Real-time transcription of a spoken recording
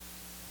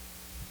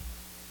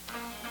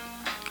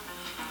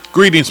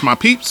Greetings, my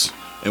peeps,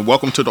 and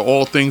welcome to the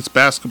All Things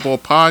Basketball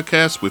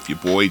Podcast with your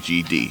boy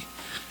GD.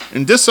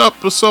 In this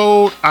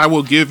episode, I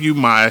will give you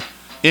my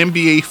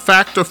NBA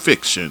fact or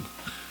fiction.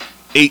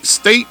 8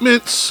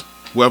 statements,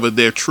 whether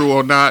they're true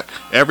or not.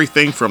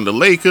 Everything from the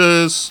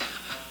Lakers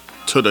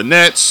to the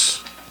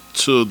Nets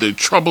to the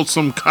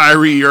troublesome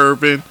Kyrie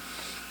Irving,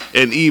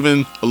 and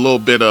even a little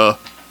bit of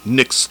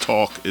Knicks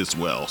talk as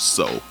well.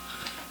 So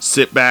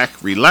sit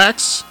back,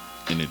 relax,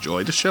 and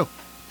enjoy the show.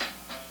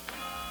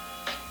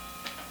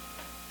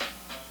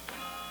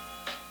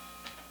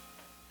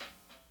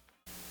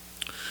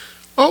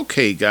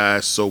 Okay,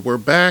 guys, so we're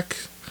back.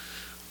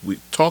 We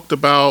talked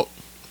about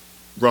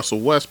Russell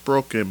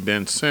Westbrook and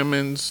Ben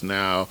Simmons.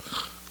 Now,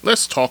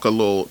 let's talk a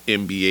little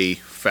NBA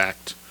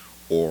fact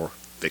or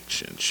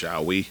fiction,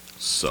 shall we?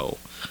 So,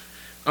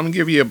 I'm going to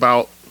give you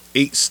about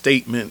 8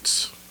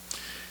 statements,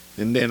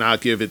 and then I'll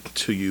give it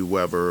to you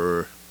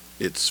whether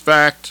it's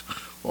fact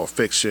or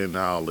fiction.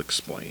 I'll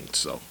explain.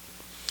 So,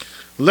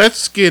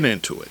 let's get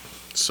into it.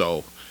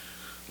 So,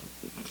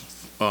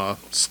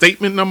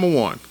 statement number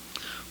 1.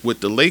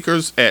 With the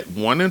Lakers at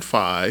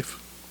 1-5,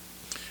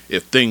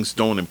 if things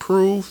don't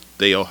improve,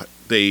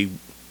 they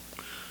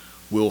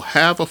will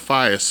have a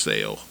fire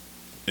sale.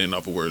 In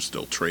other words,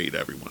 they'll trade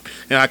everyone.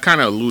 And I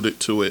kind of alluded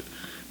to it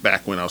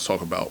back when I was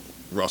talking about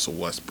Russell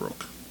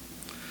Westbrook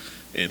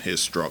and his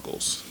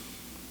struggles.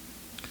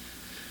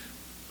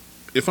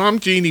 If I'm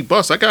Jeanie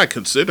Buss, I gotta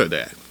consider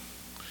that.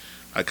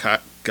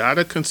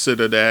 Gotta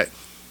consider that.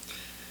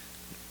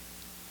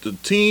 The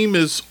team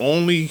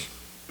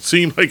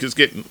seems like it's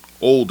getting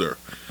older.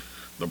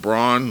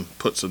 LeBron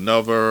puts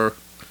another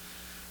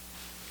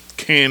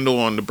candle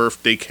on the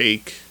birthday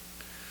cake.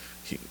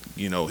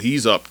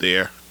 He's up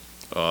there.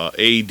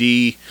 AD,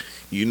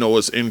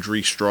 his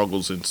injury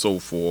struggles and so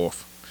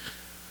forth.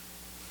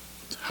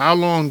 How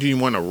long do you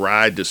want to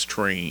ride this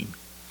train?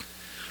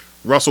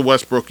 Russell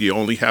Westbrook, you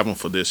only have him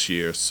for this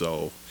year,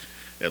 so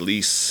at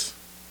least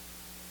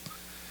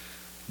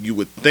you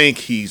would think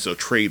he's a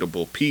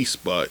tradable piece,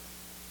 but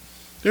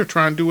they're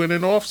trying to do it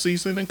in off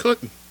season and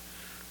couldn't.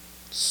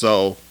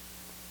 So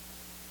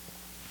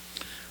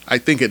I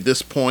think at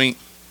this point,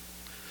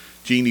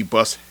 Jeanie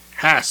Buss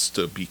has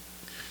to be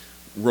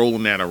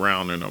rolling that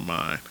around in her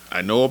mind.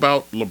 I know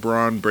about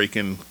LeBron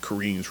breaking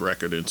Kareem's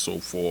record and so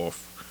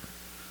forth,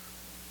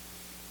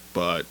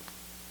 but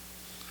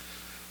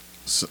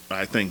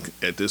I think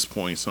at this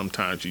point,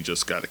 sometimes you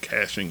just got to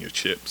cash in your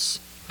chips.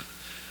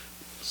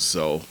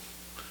 So,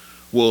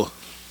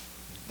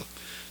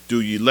 do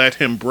you let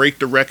him break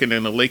the record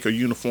in a Laker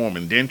uniform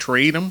and then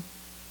trade him?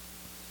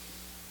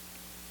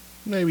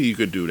 Maybe you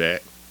could do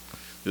that.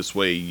 This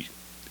way,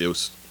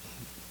 it's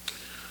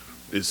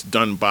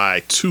done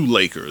by 2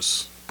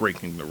 Lakers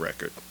breaking the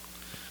record.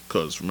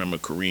 Because remember,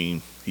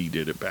 Kareem, he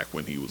did it back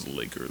when he was a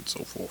Laker and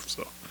so forth.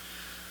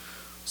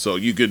 So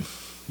you could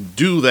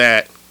do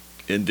that,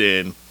 and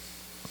then,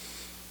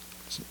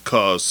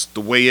 because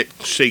the way it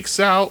shakes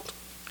out,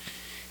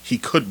 he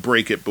could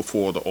break it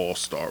before the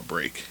All-Star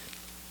break.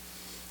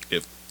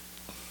 If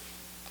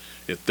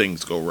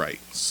things go right.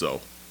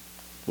 So,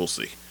 we'll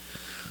see.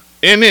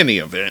 In any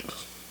event,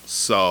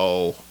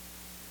 so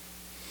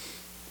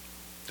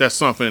that's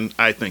something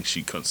I think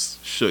she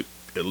should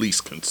at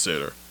least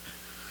consider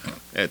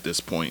at this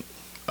point.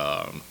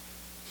 I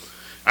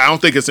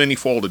don't think it's any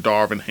fault of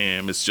Darvin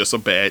Ham. It's just a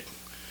bad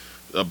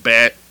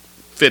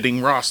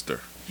fitting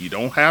roster. You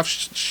don't have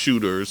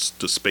shooters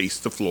to space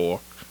the floor.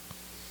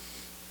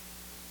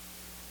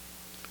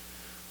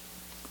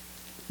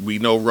 We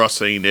know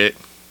Russ ain't it.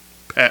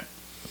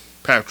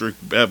 Patrick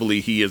Beverly,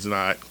 he is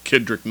not.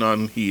 Kendrick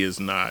Nunn, he is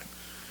not.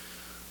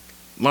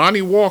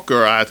 Lonnie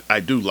Walker, I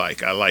do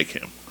like. I like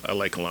him. I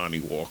like Lonnie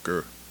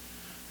Walker.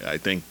 I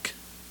think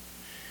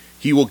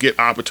he will get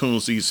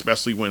opportunities,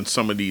 especially when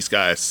some of these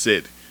guys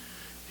sit.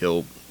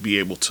 He'll be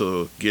able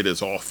to get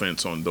his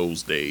offense on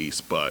those days.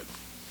 But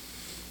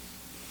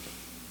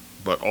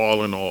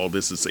all in all,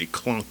 this is a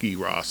clunky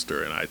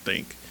roster, and I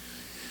think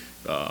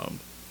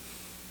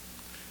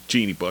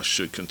Jeanie Buss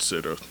should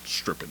consider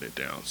stripping it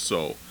down.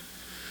 So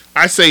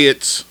I say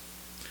it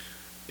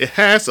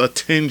has a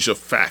tinge of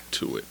fact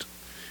to it.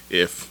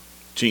 If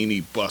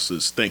Jeanie Buss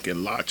is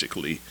thinking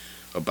logically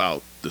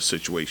about the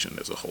situation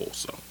as a whole.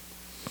 So,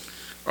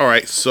 all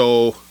right,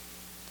 so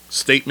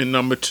statement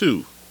number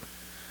 2.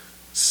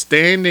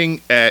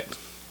 Standing at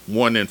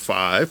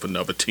 1-5,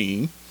 another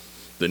team,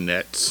 the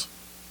Nets,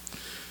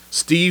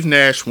 Steve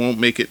Nash won't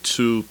make it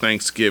to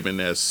Thanksgiving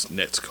as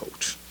Nets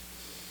coach.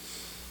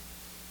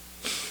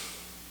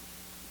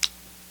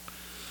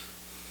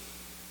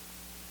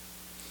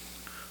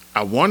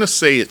 I want to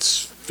say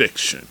it's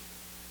fiction.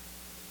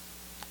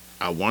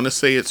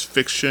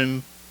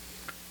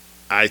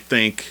 I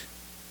think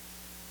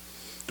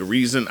the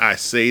reason I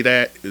say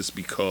that is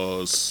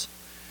because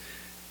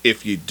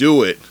if you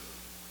do it,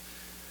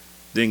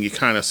 then you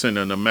kind of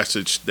sending a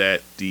message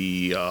that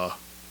the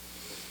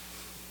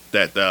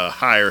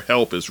higher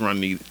help is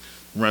running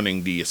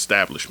the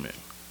establishment.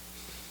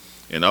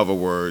 In other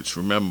words,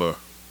 remember,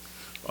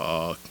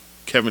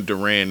 Kevin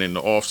Durant in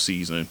the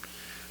offseason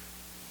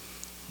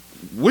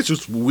which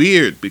was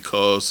weird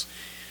because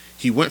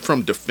he went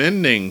from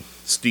defending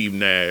Steve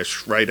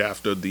Nash right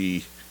after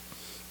the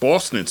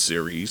Boston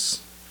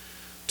series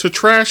to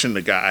trashing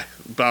the guy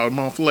about a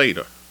month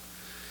later,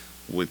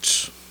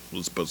 which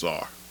was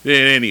bizarre. In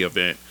any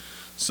event,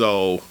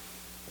 so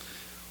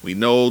we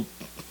know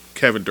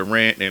Kevin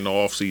Durant in the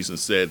offseason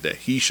said that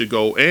he should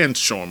go and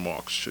Sean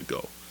Marks should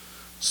go.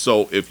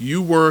 So if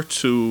you were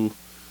to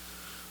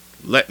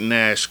let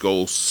Nash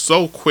go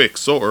so quick,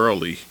 so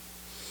early,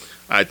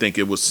 I think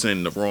it would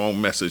send the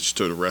wrong message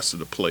to the rest of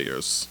the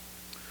players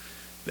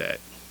that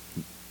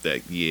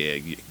yeah,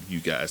 you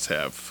guys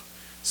have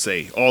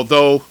say.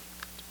 Although,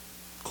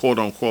 quote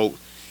unquote,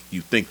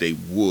 you think they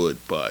would,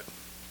 but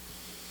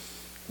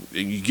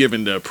you're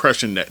given the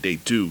impression that they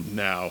do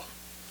now.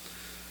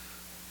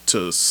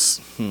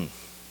 So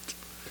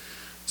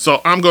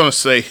I'm gonna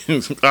say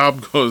it's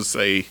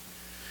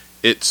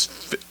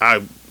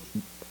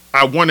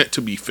I want it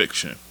to be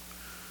fiction,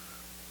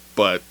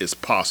 but it's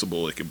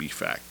possible it could be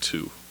fact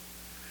too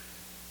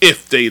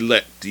if they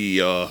let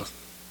the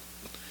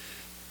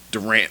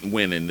Durant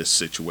win in this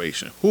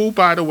situation. Who,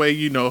 by the way,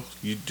 you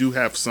do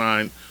have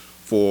signed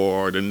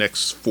for the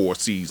next 4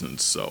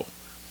 seasons. So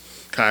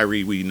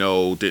Kyrie, we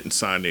know, didn't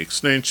sign the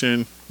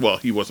extension. Well,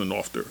 he wasn't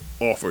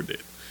offered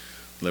it.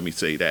 Let me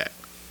say that.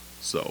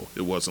 So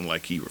it wasn't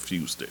like he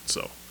refused it.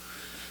 So,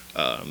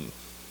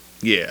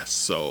 yeah.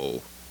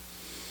 So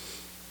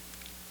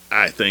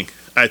I think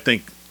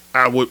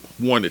I would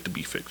want it to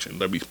be fiction.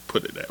 Let me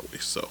put it that way.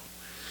 So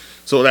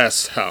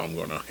that's how I'm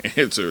gonna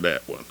answer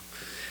that one.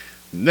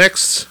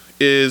 Next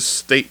is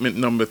statement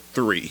number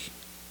 3.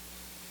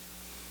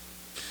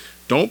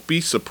 Don't be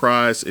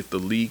surprised if the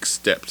league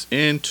steps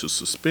in to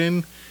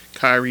suspend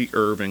Kyrie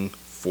Irving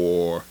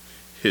for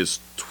his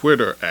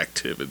Twitter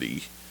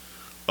activity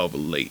of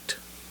late.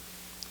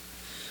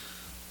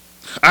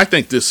 I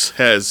think this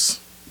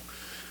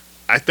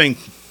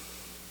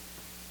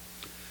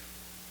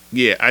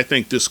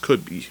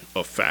could be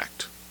a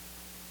fact.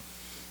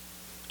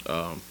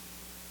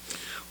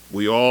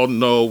 We all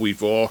know,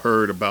 we've all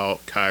heard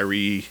about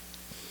Kyrie.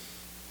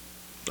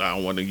 I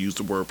don't want to use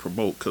the word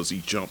promote because he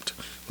jumped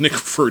Nick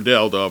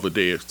Friedel the other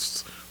day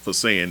for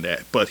saying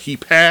that. But he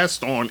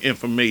passed on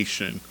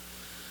information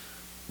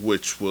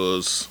which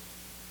was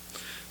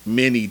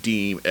many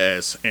deem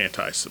as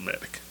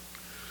anti-Semitic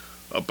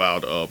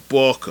about a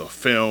book, a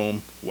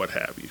film, what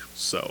have you.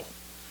 So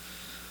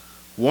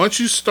once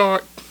you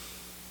start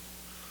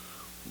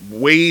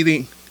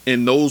wading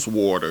in those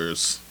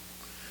waters,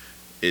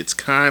 it's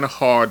kind of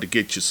hard to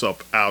get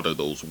yourself out of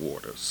those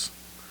waters.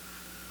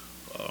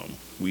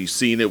 We've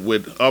seen it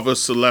with other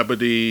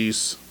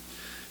celebrities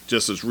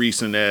just as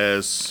recent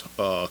as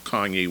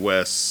Kanye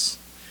West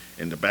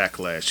and the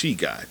backlash he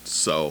got.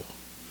 So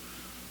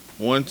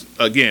once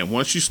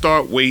you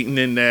start wading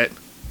in that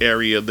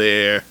area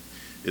there,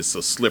 it's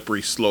a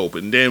slippery slope.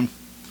 And then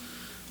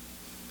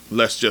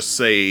let's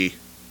say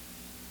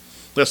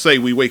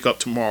we wake up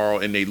tomorrow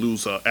and they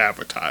lose an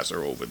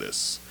advertiser over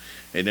this.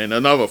 And then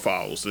another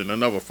follows, and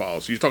another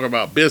follows. You're talking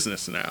about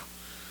business now.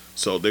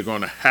 So they're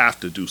going to have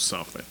to do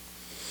something.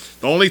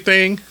 The only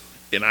thing,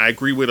 and I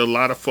agree with a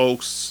lot of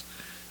folks,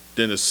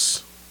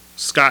 Dennis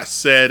Scott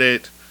said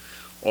it.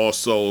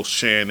 Also,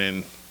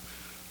 Shannon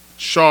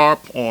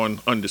Sharp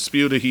on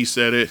Undisputed, he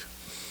said it.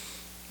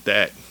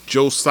 That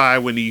Joe Tsai,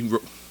 when he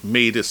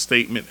made his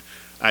statement,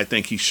 I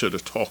think he should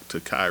have talked to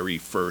Kyrie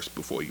first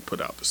before he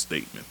put out the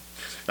statement.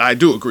 I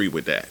do agree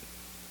with that.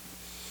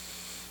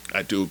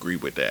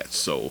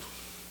 So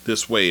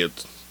this way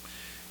it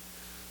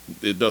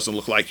doesn't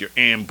look like you're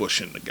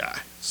ambushing the guy.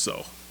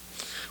 So,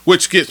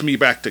 which gets me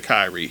back to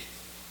Kyrie.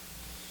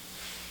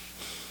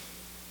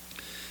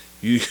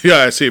 You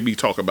guys hear me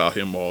talk about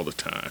him all the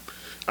time.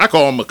 I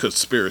call him a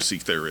conspiracy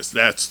theorist.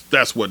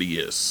 That's what he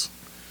is.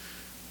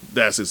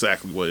 That's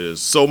exactly what it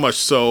is. So much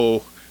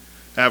so,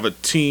 I have a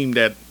team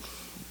that,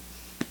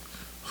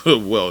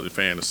 well, in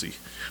fantasy,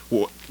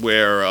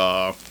 where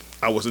I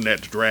wasn't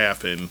at the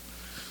draft and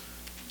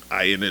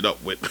I ended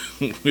up with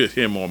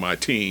him on my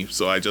team.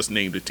 So I just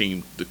named the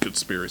team the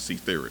Conspiracy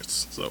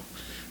Theorists. So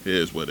it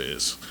is what it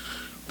is.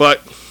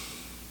 But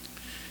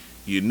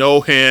you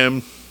know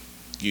him.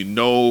 You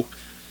know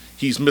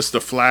he's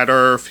Mr. Flat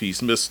Earth.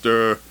 He's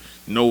Mr.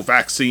 No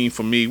Vaccine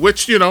for me,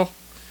 which,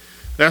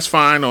 that's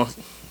fine.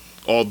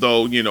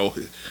 Although,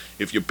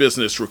 if your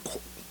business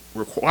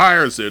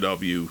requires it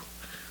of you,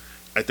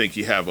 I think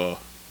you have a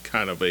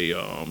kind of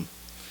a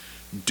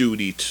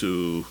duty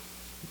to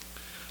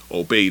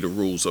obey the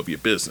rules of your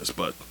business.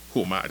 But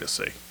who am I to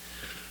say?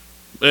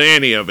 In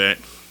any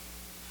event,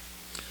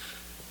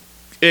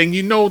 and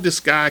this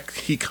guy,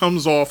 he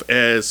comes off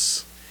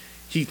as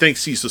he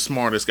thinks he's the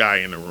smartest guy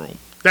in the room.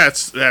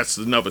 That's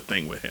another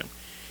thing with him.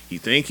 He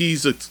thinks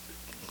he's the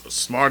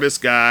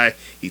smartest guy.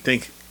 He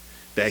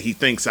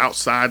thinks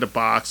outside the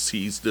box.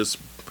 He's this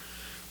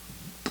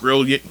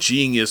brilliant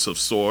genius of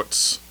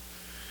sorts,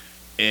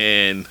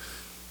 and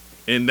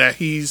that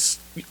he's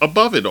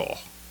above it all.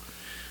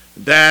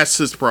 That's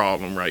his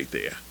problem right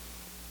there.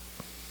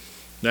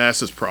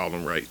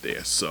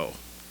 So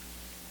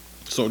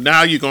So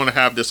now you're going to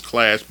have this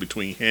clash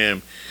between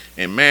him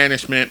and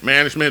management.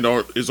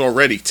 Is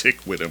already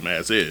ticked with him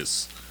as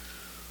is.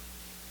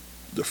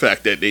 The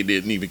fact that they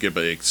didn't even give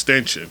an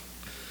extension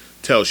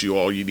tells you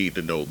all you need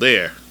to know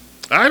there.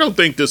 I don't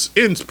think this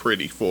ends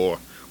pretty for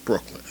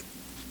Brooklyn.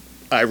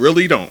 I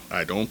really don't.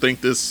 I don't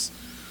think this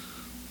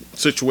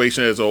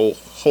situation as a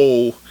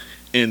whole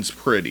ends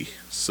pretty.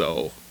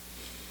 So,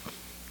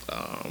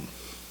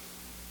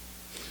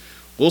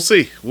 we'll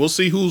see. We'll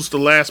see who's the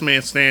last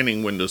man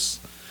standing when the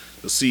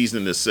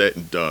season is said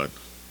and done.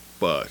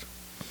 But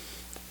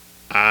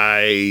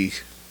I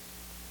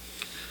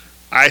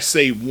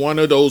say one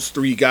of those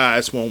three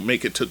guys won't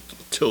make it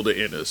till the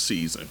end of the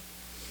season.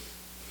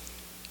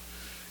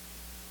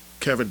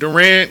 Kevin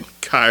Durant,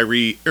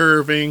 Kyrie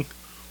Irving,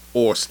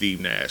 or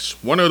Steve Nash.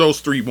 One of those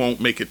three won't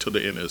make it to the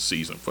end of the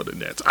season for the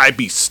Nets. I'd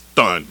be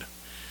stunned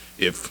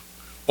if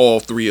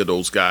all three of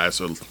those guys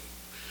are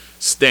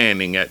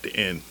standing at the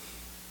end,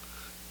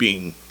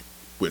 being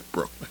with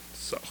Brooklyn.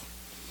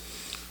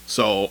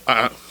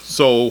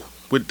 So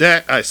with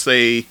that, I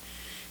say,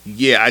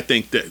 yeah, I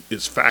think that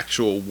it's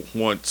factual.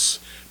 Once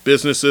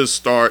businesses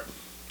start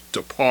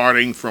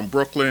departing from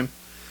Brooklyn,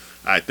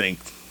 I think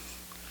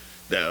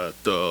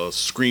the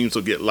screams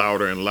will get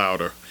louder and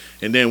louder.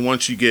 And then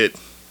once you get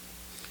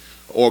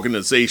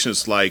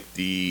organizations like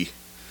the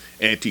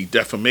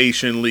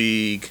Anti-Defamation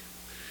League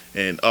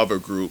and other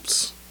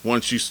groups,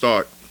 once you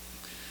start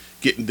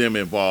getting them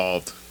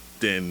involved,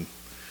 then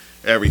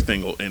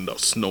everything will end up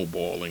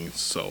snowballing.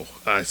 So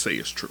I say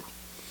it's true.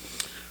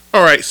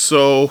 All right,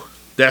 so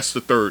that's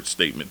the third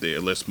statement there.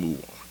 Let's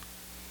move on.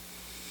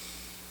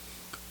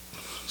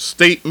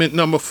 Statement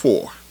number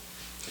 4.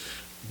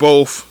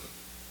 Both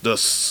the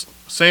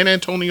San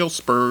Antonio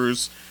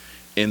Spurs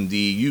and the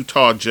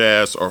Utah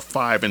Jazz are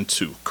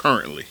 5-2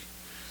 currently,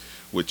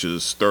 which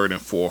is 3rd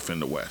and 4th in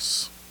the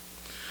West.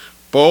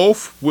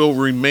 Both will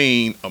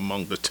remain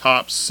among the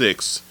top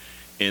 6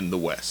 in the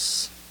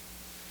West.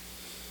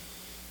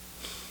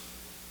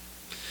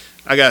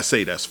 I gotta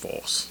say that's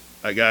false.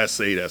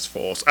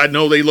 I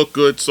know they look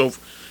good so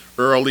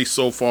early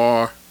so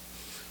far,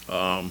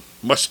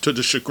 much to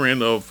the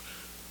chagrin of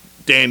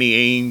Danny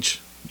Ainge.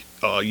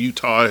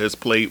 Utah has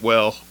played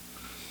well.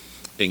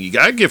 And you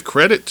got to give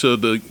credit to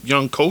the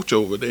young coach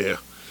over there,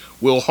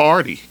 Will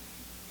Hardy,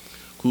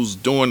 who's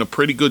doing a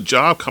pretty good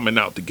job coming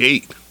out the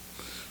gate.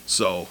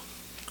 So,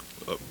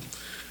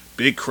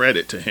 big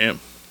credit to him.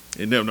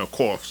 And then, of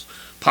course,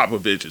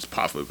 Popovich is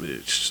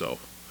Popovich. So,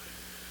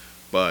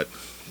 but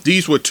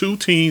these were two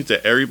teams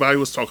that everybody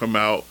was talking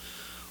about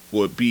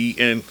would be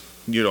in,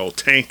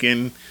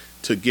 tanking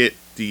to get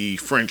the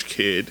French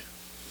kid.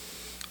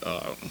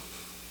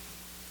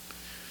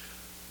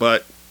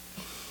 But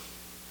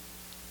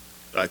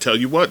I tell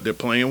you what, they're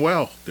playing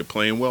well. They're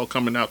playing well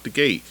coming out the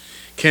gate.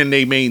 Can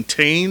they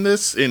maintain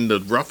this in the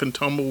rough and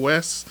tumble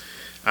West?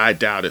 I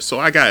doubt it. So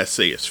I gotta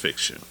say it's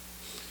fiction.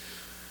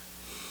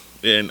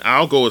 And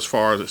I'll go as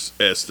far as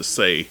to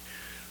say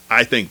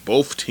I think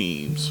both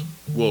teams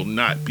will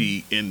not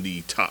be in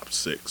the top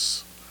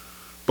 6.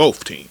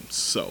 Both teams.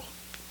 So,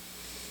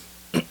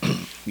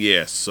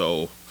 yeah.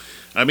 So,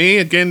 I mean,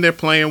 again, they're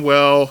playing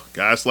well.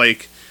 Guys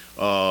like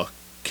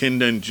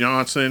Keldon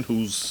Johnson,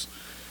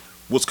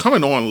 was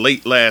coming on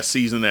late last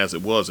season as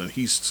it was, and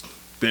he's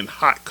been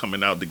hot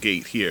coming out the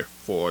gate here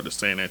for the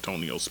San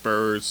Antonio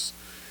Spurs.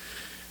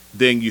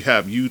 Then you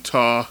have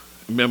Utah.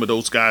 Remember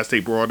those guys they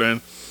brought in?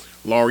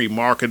 Lauri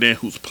Markkanen,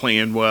 who's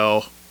playing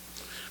well.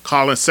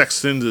 Colin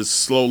Sexton is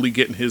slowly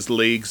getting his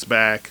legs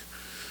back.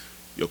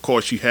 Of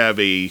course, you have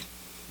a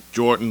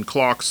Jordan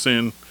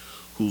Clarkson,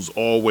 who's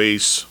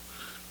always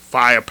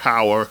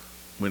firepower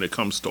when it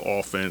comes to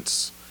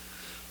offense.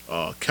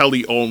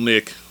 Kelly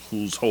Olynyk,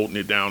 who's holding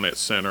it down at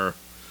center.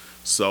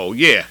 So,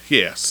 yeah.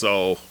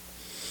 So,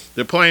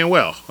 they're playing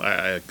well.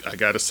 I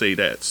got to say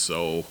that.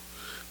 So,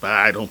 but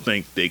I don't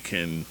think they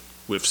can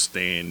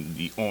withstand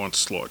the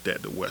onslaught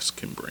that the West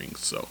can bring.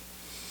 So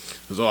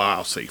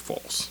I'll say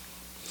false.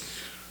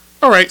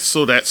 All right,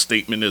 so that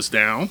statement is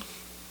down.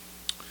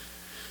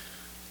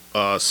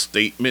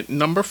 Statement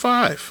number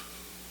 5.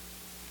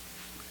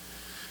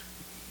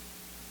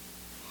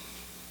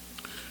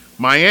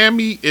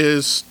 Miami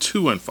is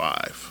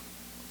 2-5.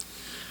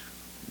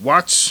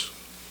 Watch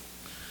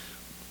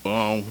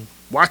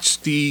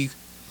the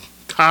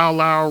Kyle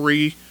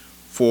Lowry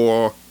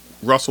for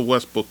Russell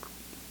Westbrook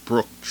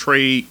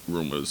trade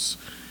rumors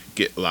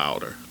get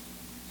louder.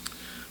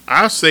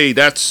 I say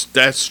that's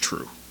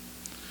true.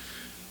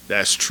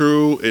 That's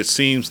true. It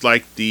seems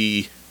like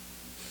the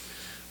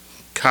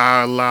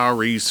Kyle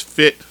Lowry's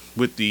fit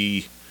with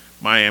the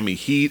Miami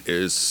Heat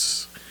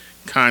is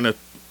kind of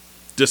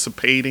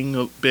dissipating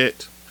a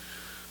bit.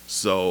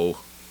 So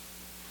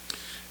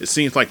it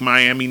seems like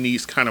Miami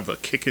needs kind of a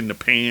kick in the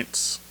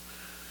pants.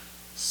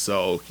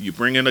 So you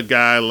bring in a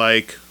guy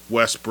like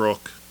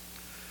Westbrook.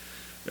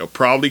 It'll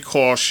probably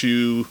cost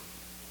you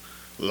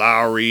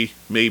Lowry,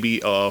 maybe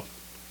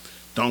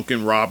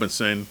Duncan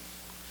Robinson.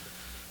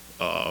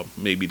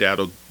 Maybe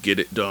that'll get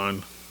it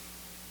done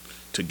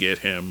to get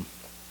him.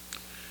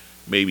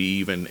 maybe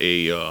even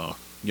a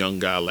young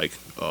guy like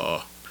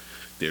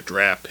their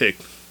draft pick,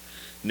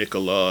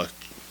 Nikola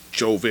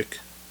Jovic,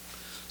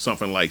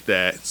 something like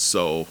that.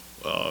 So,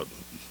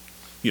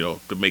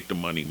 to make the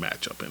money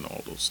match up and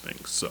all those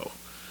things. So,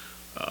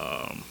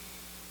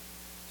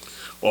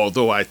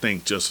 although I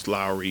think just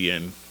Lowry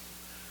and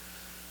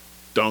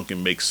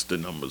Duncan makes the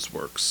numbers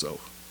work. So,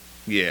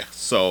 yeah.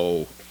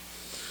 So,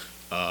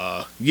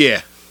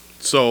 yeah.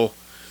 So,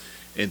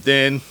 and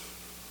then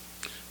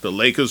the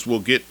Lakers will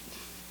get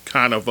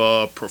kind of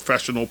a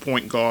professional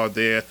point guard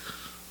there,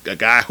 a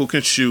guy who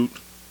can shoot.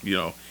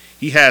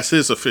 He has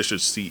his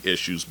efficiency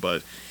issues,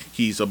 but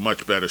he's a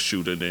much better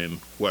shooter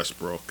than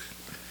Westbrook.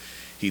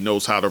 He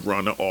knows how to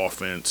run an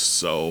offense,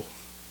 so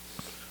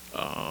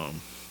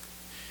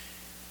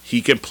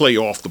he can play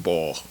off the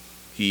ball.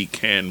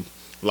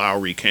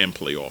 Lowry can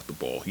play off the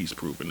ball. He's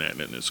proven that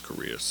in his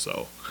career.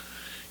 So,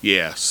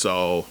 yeah.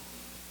 So,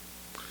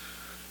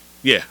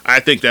 yeah, I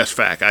think that's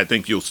fact. I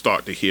think you'll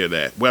start to hear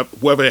that.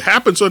 Whether it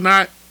happens or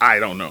not, I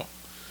don't know.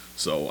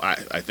 So,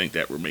 I think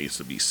that remains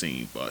to be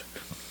seen. But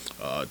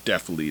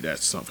definitely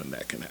that's something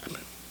that can happen.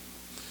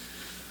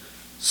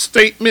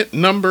 Statement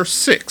number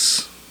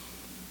 6.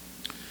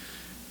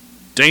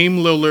 Dame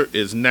Lillard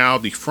is now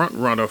the front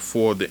runner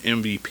for the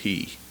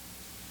MVP.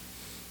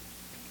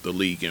 The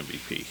league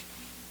MVP.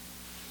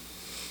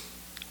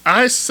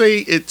 I say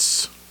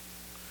it's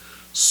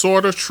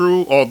sort of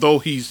true, although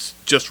he's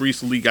just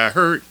recently got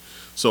hurt.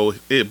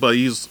 But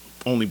he's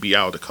only be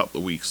out a couple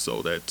of weeks,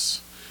 so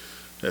that's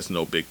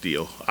no big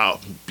deal. I'll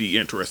be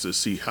interested to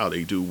see how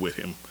they do with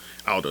him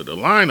out of the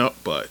lineup.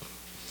 But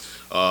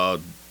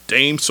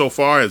Dame so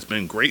far has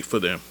been great for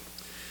them.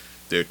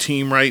 Their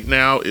team right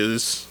now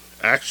is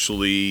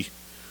actually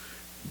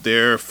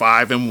they're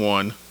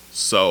 5-1.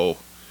 So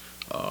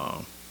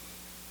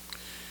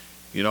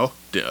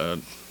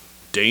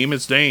Dame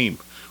is Dame.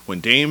 When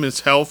Dame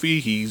is healthy,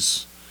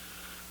 he's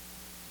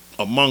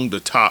among the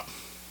top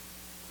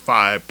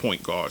 5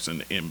 point guards in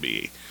the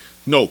NBA.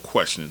 No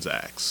questions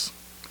asked.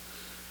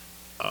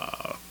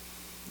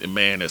 The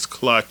man is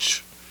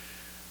clutch.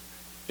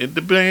 And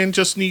the man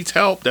just needs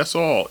help, that's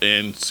all.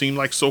 And seemed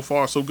like so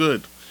far so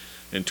good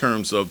in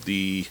terms of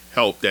the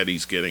help that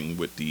he's getting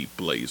with the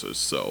Blazers.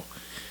 So,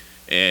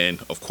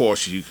 and of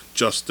course,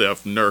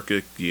 Jusuf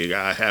Nurkic, you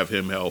gotta have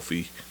him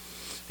healthy.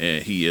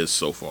 And he is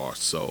so far.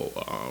 So,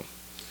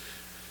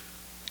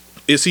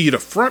 is he the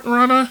front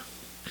runner?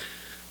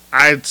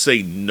 I'd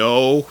say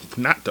no,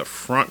 not the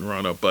front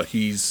runner, but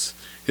his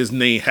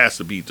name has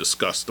to be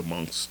discussed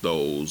amongst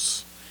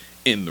those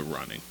in the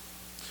running.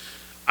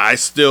 I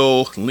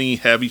still lean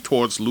heavy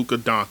towards Luka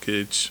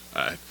Doncic.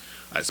 I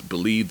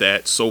believe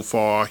that so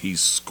far he's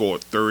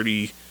scored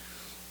 30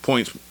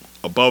 points,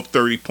 above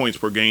 30 points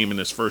per game in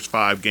his first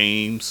 5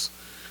 games.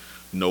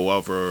 No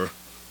other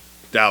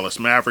Dallas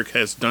Maverick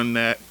has done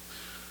that.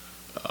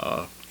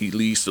 He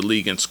leads the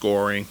league in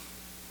scoring.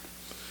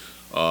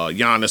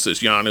 Giannis is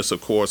Giannis.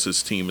 Of course,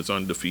 his team is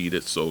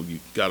undefeated, so you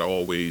got to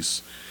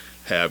always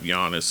have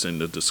Giannis in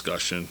the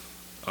discussion,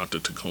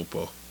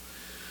 Antetokounmpo.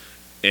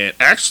 And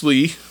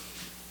actually,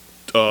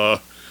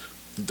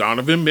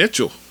 Donovan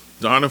Mitchell.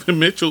 Donovan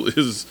Mitchell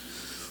is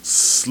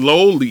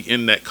slowly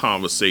in that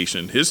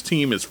conversation. His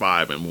team is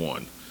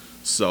 5-1.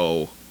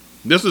 So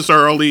this is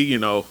early,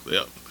 a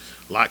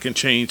lot can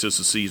change as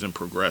the season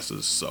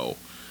progresses. So,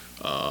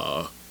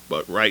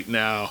 but right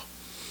now,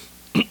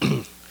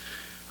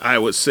 I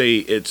would say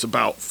it's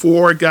about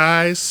 4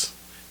 guys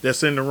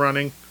that's in the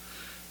running.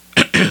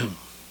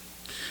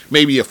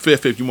 Maybe a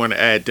 5th if you want to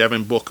add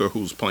Devin Booker,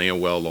 who's playing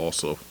well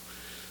also.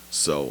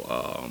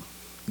 So,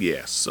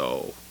 yeah.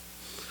 So,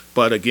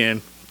 but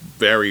again,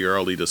 very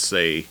early to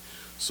say.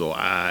 So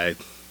I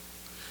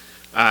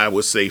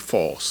would say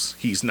false.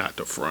 He's not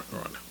the front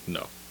runner.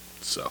 No.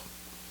 So,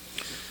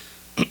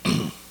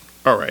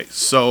 all right.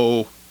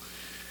 So,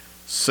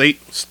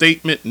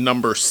 statement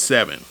number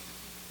 7.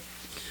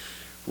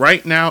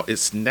 Right now,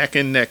 it's neck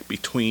and neck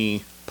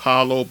between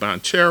Paolo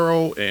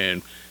Banchero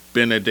and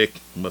Benedict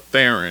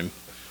Mathurin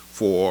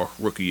for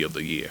Rookie of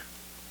the Year.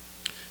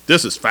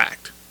 This is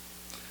fact.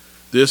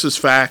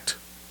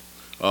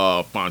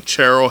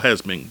 Banchero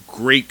has been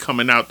great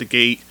coming out the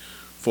gate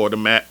for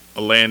the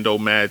Orlando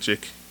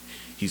Magic.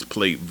 He's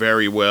played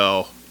very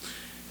well.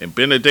 And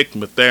Benedict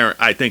Mathurin,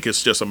 I think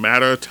it's just a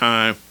matter of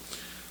time.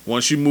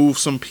 Once you move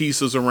some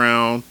pieces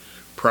around,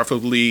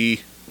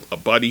 preferably a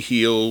Buddy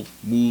Hield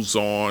moves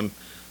on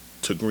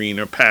to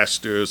greener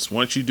pastures.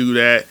 Once you do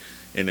that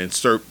and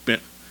insert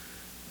Ben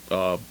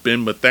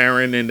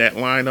Mathurin in that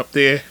lineup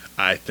there,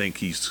 I think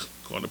he's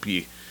going to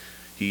be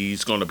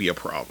a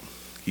problem.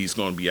 He's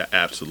going to be an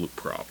absolute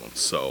problem.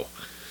 So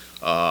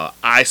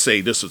I say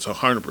this is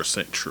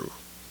 100% true.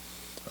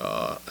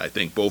 I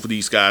think both of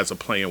these guys are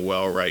playing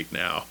well right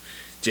now.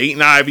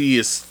 Jaden Ivey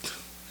is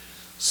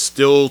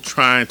still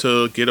trying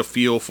to get a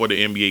feel for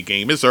the NBA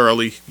game. It's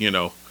early,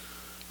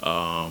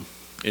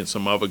 and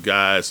some other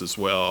guys as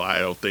well.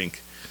 I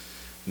think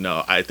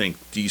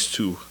these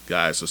 2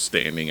 guys are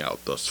standing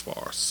out thus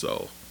far.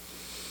 So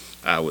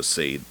I would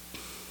say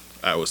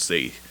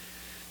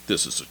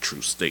This is a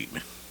true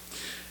statement.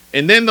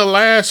 And then the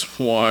last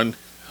one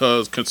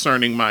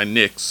concerning my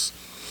Knicks.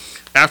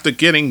 After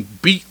getting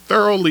beat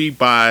thoroughly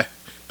by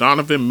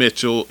Donovan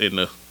Mitchell in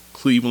the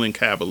Cleveland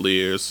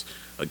Cavaliers,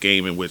 a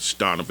game in which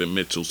Donovan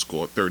Mitchell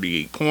scored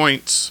 38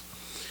 points.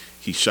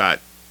 He shot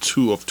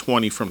 2 of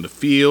 20 from the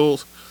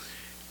field,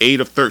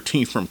 8 of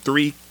 13 from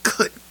 3.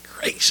 Good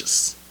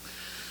gracious.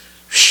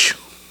 Whew.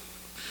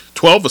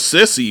 12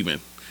 assists even.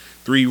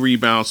 3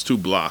 rebounds, 2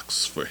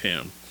 blocks for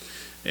him.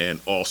 And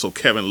also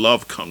Kevin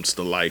Love comes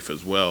to life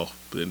as well.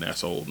 But then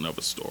that's a whole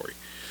nother story.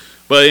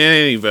 But in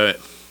any event,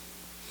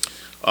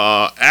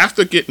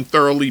 after getting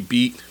thoroughly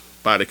beat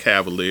by the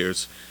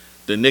Cavaliers,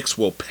 the Knicks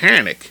will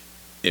panic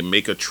and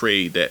make a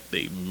trade that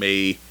they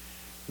may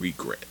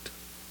regret.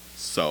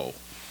 So,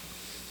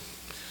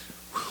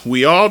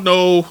 we all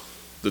know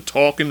the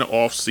talk in the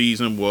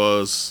offseason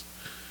was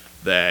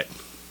that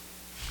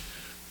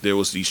there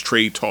was these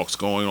trade talks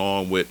going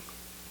on with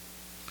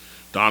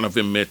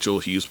Donovan Mitchell.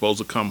 He was supposed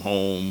to come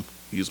home.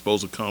 He was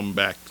supposed to come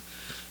back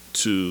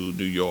to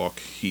New York.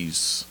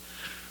 He's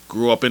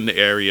grew up in the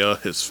area.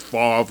 His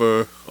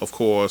father, of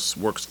course,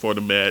 works for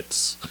the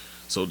Mets,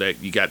 so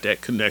that you got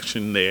that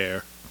connection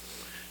there.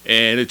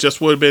 And it just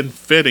would have been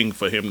fitting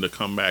for him to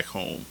come back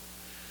home.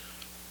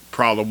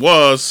 Problem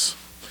was,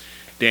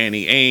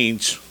 Danny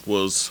Ainge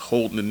was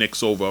holding the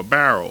Knicks over a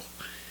barrel.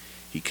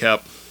 He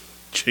kept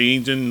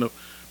changing the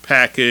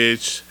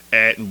package,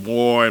 adding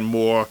more and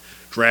more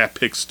draft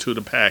picks to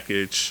the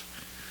package.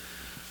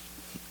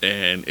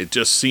 And it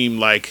just seemed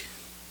like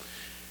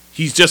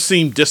he just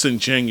seemed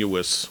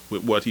disingenuous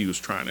with what he was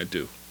trying to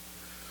do.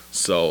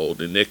 So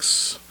the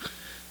Knicks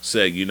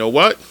said, you know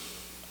what?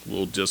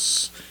 We'll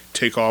just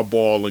take our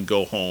ball and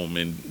go home,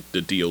 and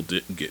the deal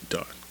didn't get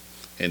done.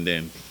 And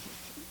then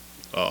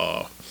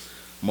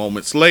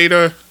moments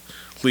later,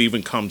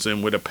 Cleveland comes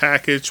in with a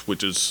package,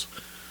 which is,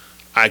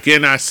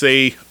 again, I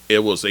say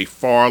it was a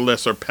far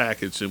lesser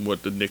package than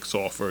what the Knicks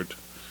offered.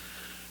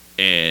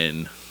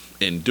 And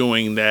in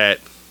doing that,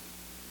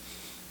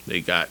 they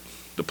got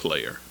the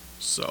player.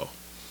 So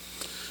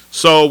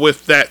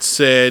with that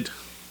said,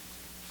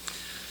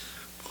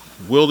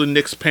 will the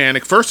Knicks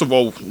panic? First of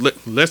all,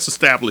 let's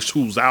establish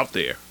who's out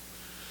there.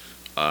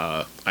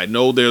 I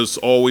know there's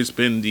always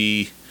been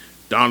the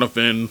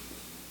Devin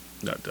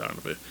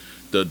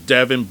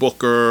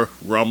Booker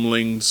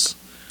rumblings.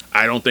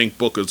 I don't think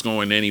Booker's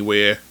going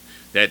anywhere.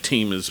 That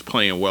team is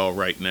playing well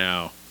right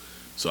now,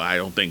 so I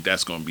don't think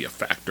that's going to be a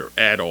factor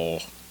at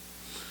all.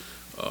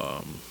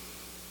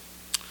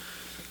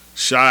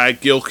 Shai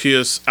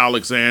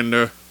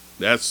Gilgeous-Alexander,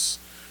 that's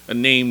a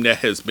name that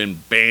has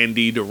been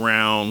bandied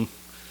around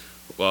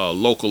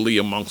locally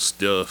amongst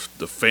the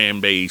fan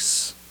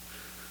base,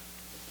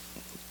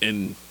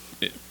 and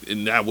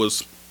that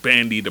was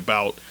bandied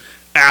about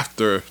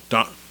after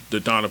the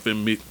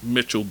Donovan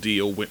Mitchell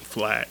deal went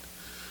flat.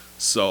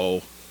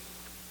 So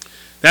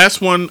that's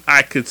one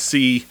I could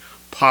see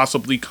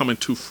possibly coming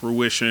to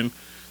fruition.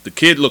 The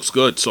kid looks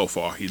good so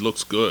far. He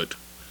looks good.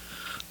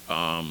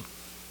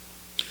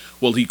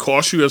 Will he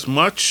cost you as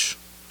much?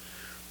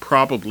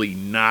 Probably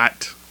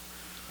not.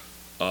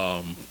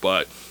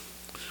 But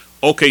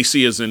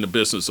OKC is in the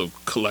business of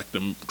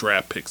collecting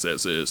draft picks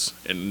as is,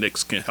 and the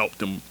Knicks can help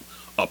them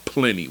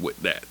plenty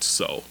with that.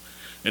 So,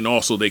 and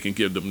also they can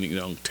give them the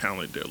young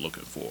talent they're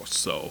looking for.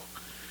 So,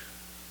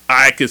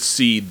 I could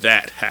see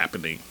that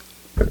happening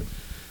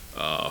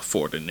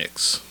for the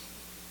Knicks.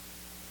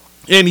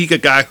 And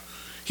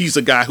he's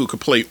a guy who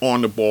could play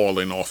on the ball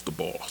and off the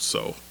ball.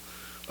 So,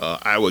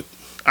 I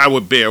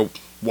would bear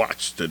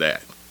watch to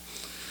that.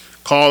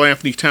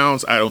 Karl-Anthony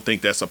Towns, I don't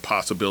think that's a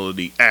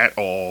possibility at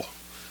all.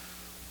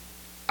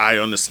 I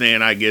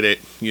understand, I get it.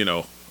 You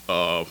know,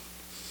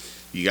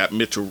 you got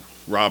Mitchell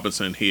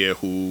Robinson here,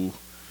 who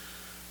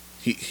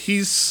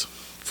he's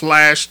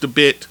flashed a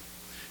bit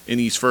in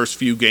these first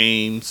few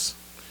games.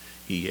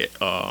 He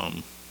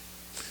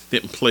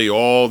didn't play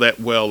all that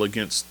well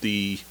against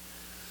the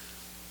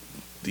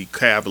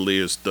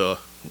Cavaliers the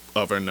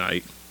other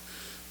night.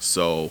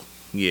 So,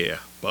 yeah,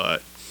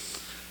 but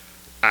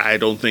I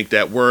don't think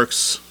that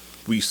works.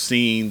 We've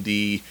seen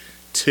the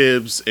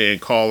Tibbs and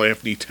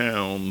Karl-Anthony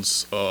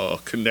Towns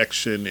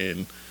connection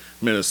in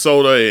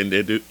Minnesota, and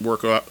it didn't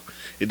work out.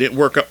 It didn't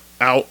work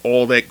out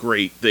all that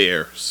great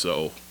there.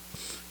 So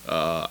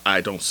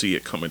I don't see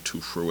it coming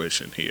to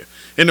fruition here.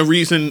 And the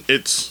reason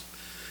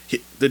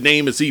the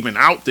name is even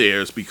out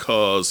there is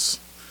because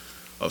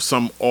of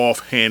some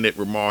offhanded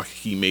remark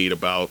he made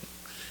about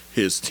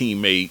his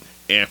teammate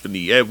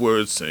Anthony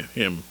Edwards and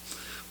him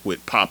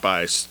with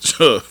Popeye's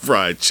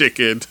fried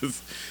chicken.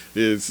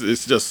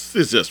 It's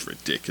just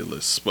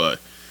ridiculous. But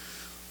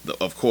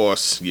of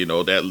course, you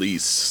know, that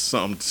leads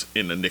some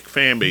in the Knicks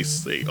fan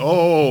base to say,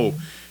 "Oh,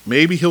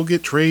 maybe he'll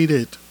get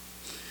traded."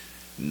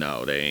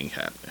 No, that ain't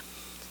happening,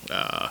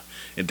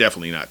 and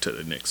definitely not to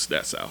the Knicks.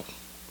 That's out.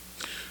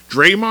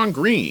 Draymond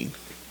Green,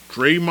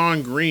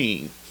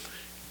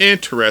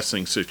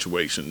 interesting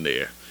situation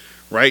there.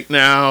 Right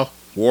now,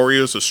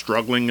 Warriors are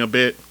struggling a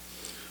bit.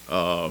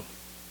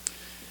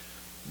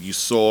 You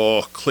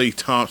saw Klay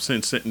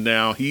Thompson sitting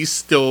down. You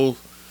still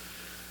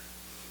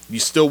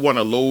want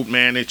to load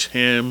manage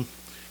him,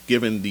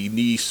 given the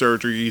knee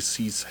surgeries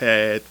he's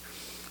had.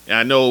 And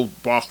I know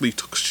Barkley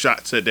took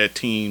shots at that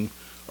team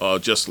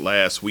just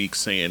last week,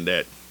 saying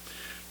that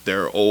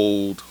they're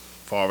old.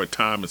 Father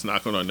Time is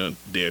not going to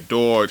be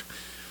adored.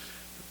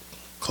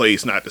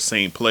 Klay's not the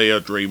same player.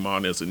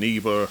 Draymond isn't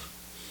either.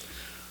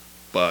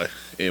 But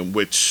in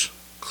which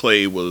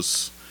Klay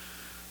was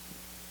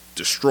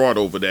distraught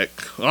over that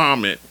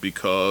comment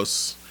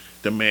because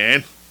the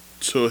man,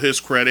 to his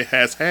credit,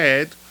 has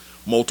had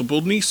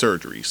multiple knee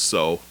surgeries.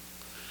 So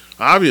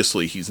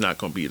obviously he's not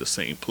going to be the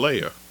same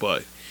player.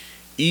 But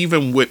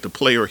even with the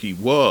player he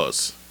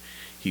was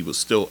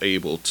still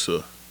able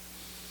to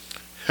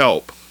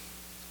help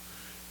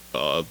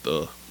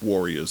the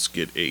Warriors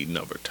get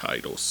another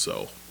title.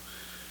 So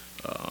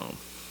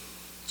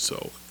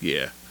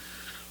yeah,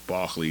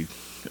 Barkley.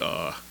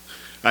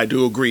 I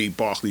do agree.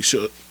 Barkley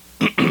should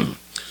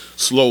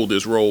slow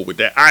this roll with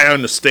that. I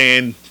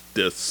understand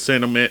the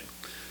sentiment.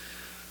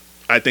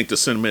 I think the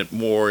sentiment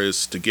more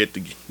is to get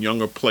the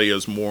younger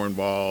players more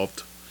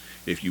involved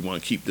if you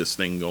want to keep this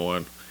thing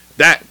going.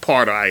 That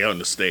part I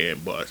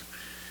understand, but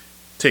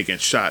taking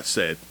shots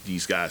at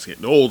these guys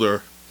getting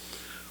older,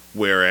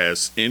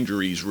 whereas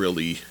injuries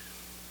really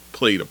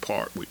played a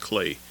part with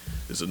Klay,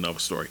 is another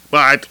story. But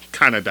I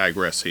kind of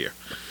digress here.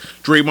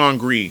 Draymond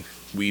Green,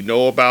 we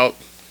know about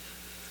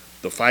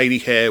the fight he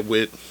had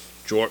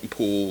with Jordan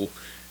Poole.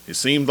 It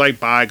seems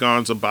like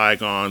bygones are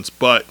bygones,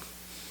 but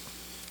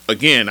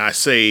again, I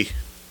say,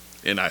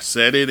 and I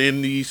said it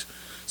in the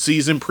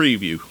season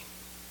preview,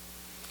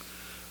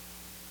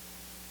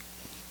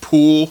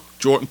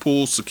 Jordan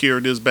Poole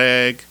secured his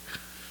bag,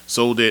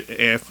 so did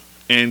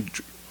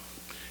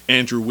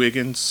Andrew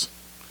Wiggins.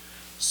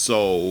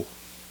 So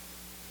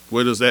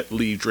where does that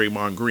leave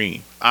Draymond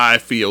Green? I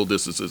feel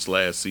this is his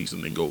last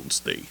season in Golden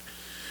State.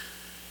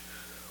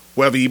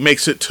 Whether he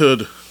makes it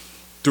through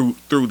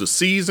the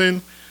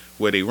season,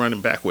 where they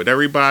running back with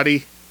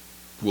everybody,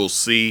 we'll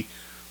see.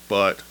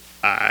 But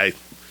I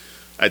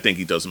think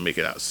he doesn't make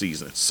it out of the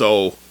season.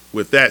 So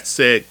with that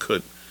said,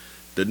 could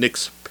the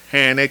Knicks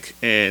panic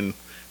and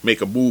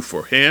make a move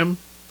for him,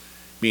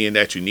 being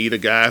that you need a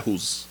guy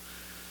who's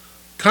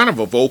kind of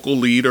a vocal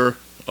leader,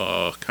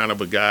 kind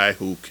of a guy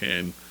who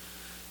can,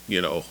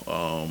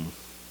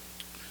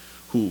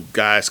 who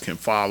guys can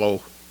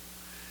follow.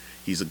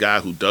 He's a guy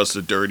who does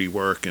the dirty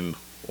work and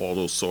all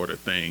those sort of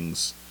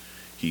things.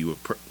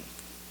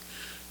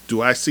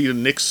 Do I see the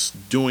Knicks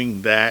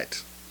doing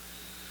that?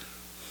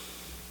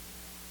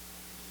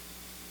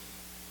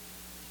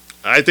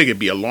 I think it'd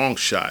be a long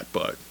shot,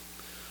 but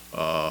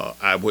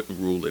I wouldn't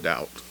rule it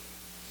out.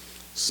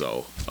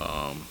 So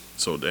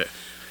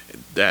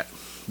that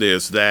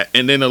there's that,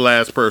 and then the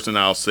last person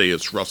I'll say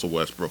is Russell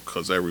Westbrook,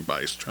 because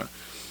everybody's trying.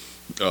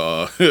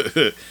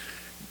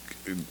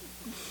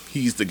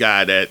 He's the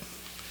guy that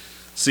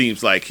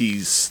seems like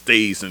he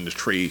stays in the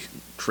trade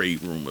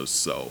rumors.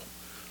 So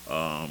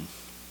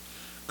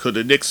could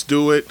the Knicks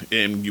do it?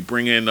 And you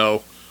bring in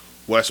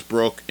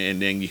Westbrook,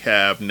 and then you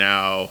have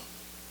now,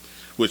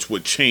 which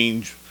would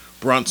change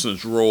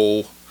Brunson's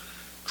role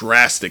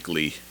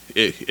drastically.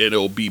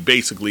 It'll be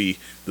basically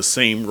the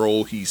same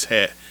role he's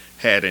had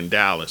in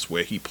Dallas,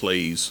 where he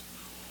plays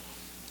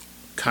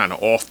kind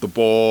of off the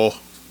ball,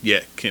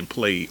 yet can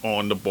play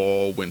on the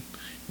ball when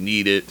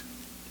needed.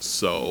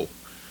 So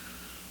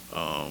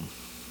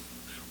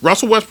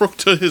Russell Westbrook,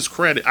 to his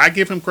credit, I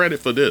give him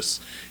credit for this.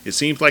 It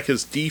seems like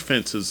his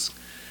defense has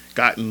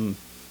gotten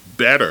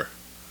better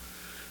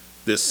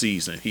this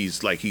season. He's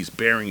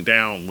bearing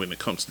down when it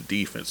comes to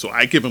defense. So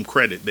I give him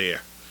credit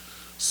there.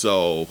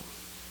 So,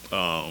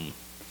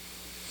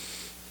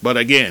 but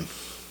again,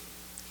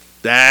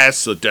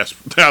 that's a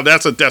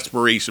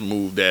desperation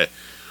move that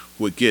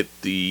would get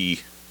the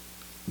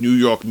New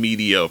York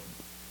media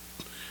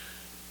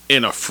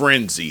in a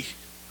frenzy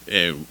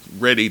and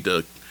ready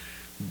to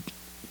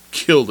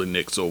kill the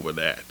Knicks over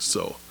that.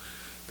 So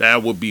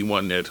that would be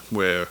one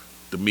where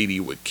the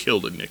media would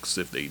kill the Knicks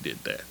if they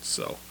did that.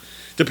 So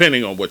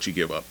depending on what you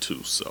give up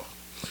to. So,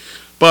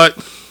 but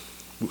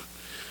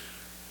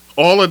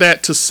all of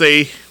that to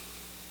say,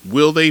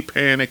 will they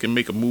panic and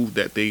make a move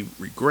that they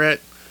regret?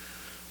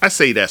 I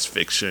say that's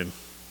fiction.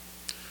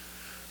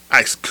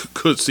 I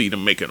could see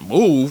them making a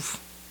move,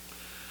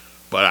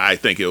 but I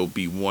think it'll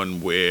be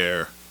one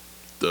where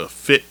the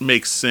fit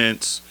makes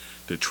sense,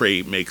 the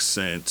trade makes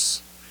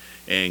sense,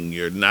 and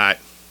you're not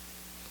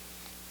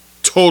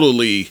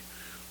totally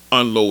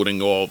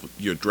unloading all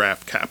your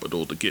draft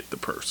capital to get the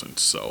person.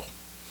 So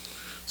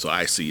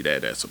I see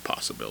that as a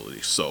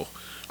possibility. So,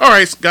 all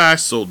right,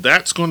 guys. So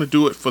that's going to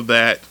do it for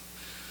that.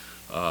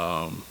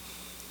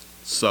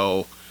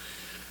 So,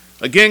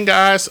 again,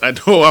 guys, I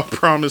know I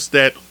promised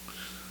that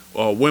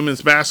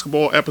women's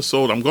basketball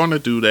episode. I'm going to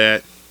do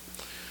that.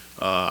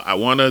 I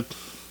want to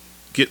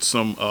get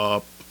some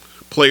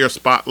player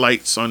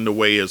spotlights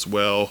underway as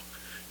well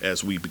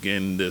as we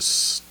begin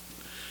this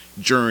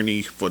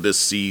journey for this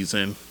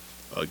season.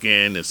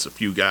 Again, it's a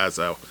few guys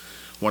I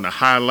want to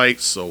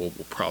highlight, so we'll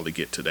probably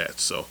get to that.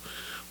 So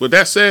with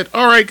that said,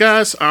 all right,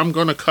 guys, I'm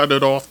going to cut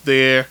it off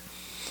there.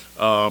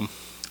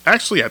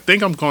 Actually, I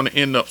think I'm going to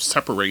end up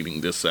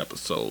separating this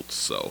episode.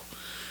 So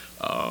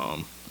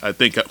I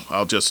think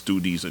I'll just do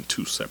these in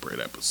 2 separate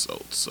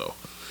episodes. So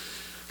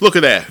look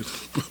at that.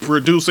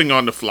 Producing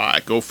on the fly.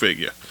 Go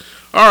figure.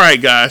 All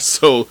right, guys.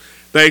 So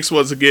thanks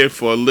once again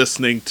for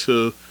listening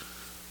to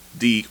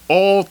the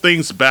All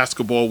Things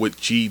Basketball with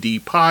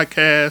GD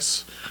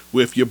podcast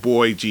with your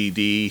boy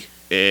GD.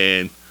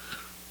 And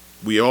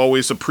we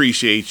always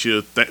appreciate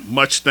you.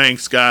 Much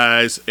thanks,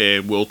 guys.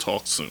 And we'll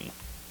talk soon.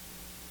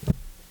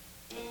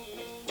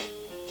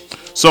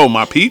 So,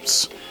 my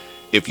peeps,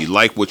 if you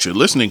like what you're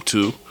listening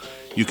to,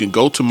 you can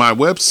go to my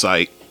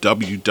website,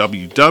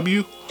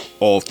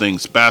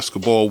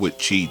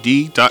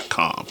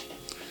 www.allthingsbasketballwithgd.com.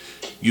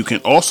 You can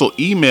also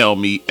email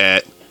me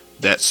at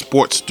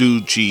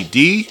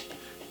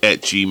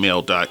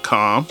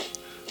thatsportsdudegd@gmail.com.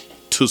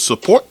 To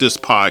support this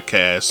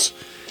podcast,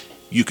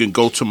 you can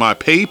go to my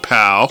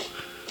PayPal,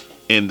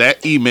 and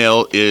that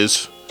email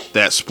is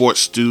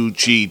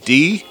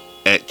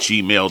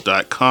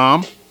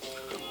thatsportsdudegd@gmail.com.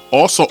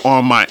 Also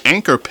on my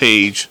Anchor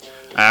page,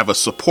 I have a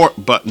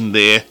support button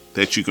there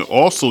that you can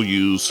also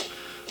use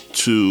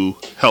to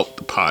help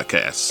the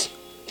podcast.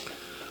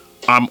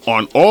 I'm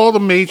on all the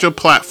major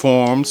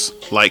platforms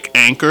like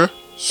Anchor,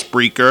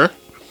 Spreaker,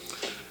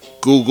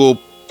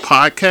 Google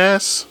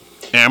Podcasts,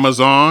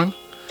 Amazon,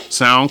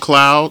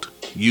 SoundCloud,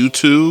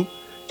 YouTube,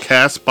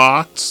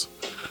 Castbox,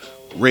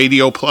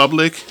 Radio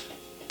Public,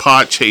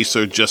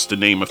 Podchaser, just to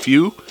name a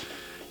few.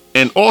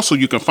 And also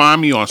you can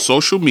find me on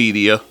social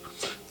media,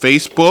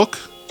 Facebook,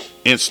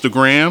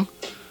 Instagram,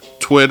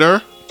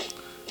 Twitter,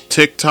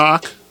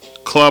 TikTok,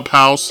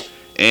 Clubhouse,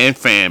 and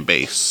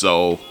Fanbase.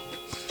 So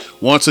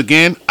once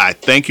again, I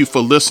thank you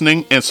for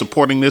listening and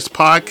supporting this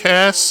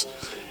podcast,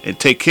 and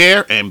take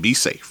care and be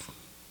safe.